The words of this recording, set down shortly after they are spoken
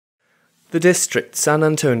The district San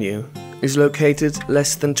Antonio is located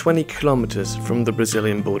less than 20 kilometers from the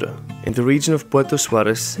Brazilian border, in the region of Puerto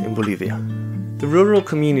Suárez in Bolivia. The rural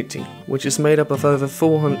community, which is made up of over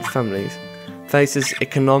 400 families, faces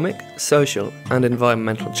economic, social and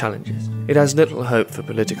environmental challenges. It has little hope for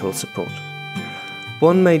political support.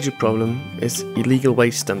 One major problem is illegal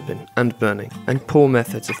waste dumping and burning, and poor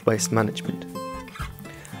methods of waste management.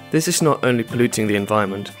 This is not only polluting the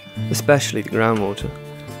environment, especially the groundwater,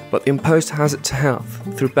 but the imposed hazard to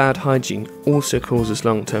health through bad hygiene also causes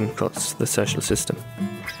long-term costs to the social system.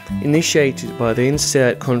 Initiated by the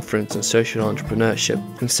INSEAD Conference on Social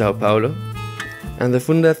Entrepreneurship in Sao Paulo and the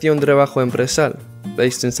Fundación Trabajo Empresarial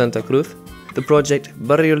based in Santa Cruz, the project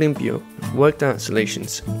Barrio Limpio worked out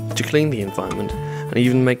solutions to clean the environment and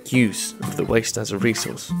even make use of the waste as a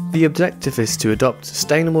resource. The objective is to adopt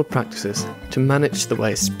sustainable practices to manage the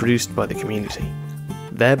waste produced by the community,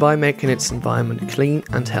 thereby making its environment clean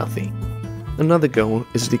and healthy. Another goal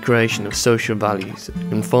is the creation of social values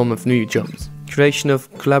in form of new jobs, creation of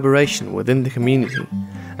collaboration within the community,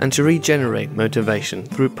 and to regenerate motivation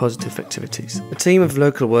through positive activities. A team of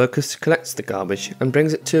local workers collects the garbage and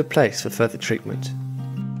brings it to a place for further treatment.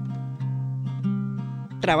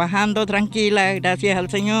 Trabajando tranquila, gracias al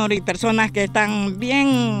Señor, y personas que están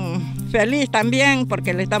bien felices también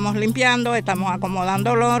porque le estamos limpiando, estamos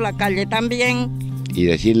acomodándolo, la calle también. Y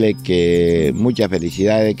decirle que muchas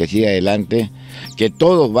felicidades, que siga adelante, que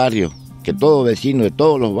todos barrios, que todos vecinos de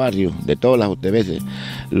todos los barrios, de todas las UTBs,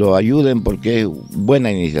 lo ayuden porque es buena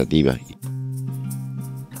iniciativa.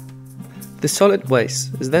 The solid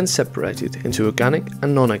waste is then separated into organic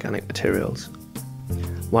and non-organic materials.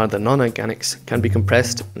 While the non-organics can be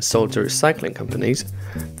compressed and sold to recycling companies,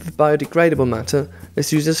 the biodegradable matter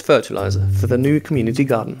is used as fertilizer for the new community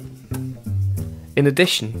garden. In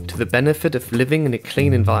addition to the benefit of living in a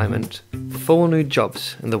clean environment, 4 new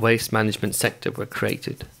jobs in the waste management sector were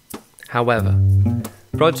created. However,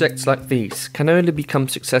 projects like these can only become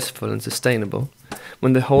successful and sustainable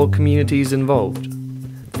when the whole community is involved.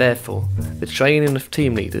 Therefore, the training of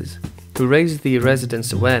team leaders, who raise the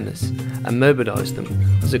residents' awareness and mobilize them,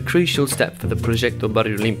 was a crucial step for the Proyecto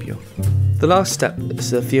Barrio Limpio. The last step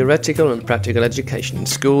is the theoretical and practical education in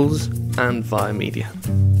schools and via media.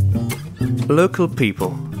 Local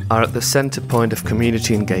people are at the center point of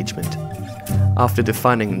community engagement. After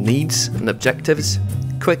defining needs and objectives,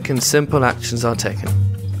 quick and simple actions are taken.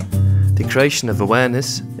 The creation of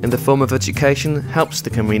awareness in the form of education helps the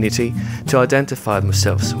community to identify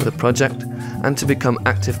themselves with a project and to become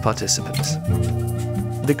active participants.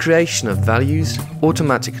 The creation of values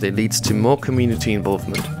automatically leads to more community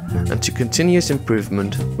involvement and to continuous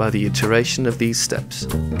improvement by the iteration of these steps.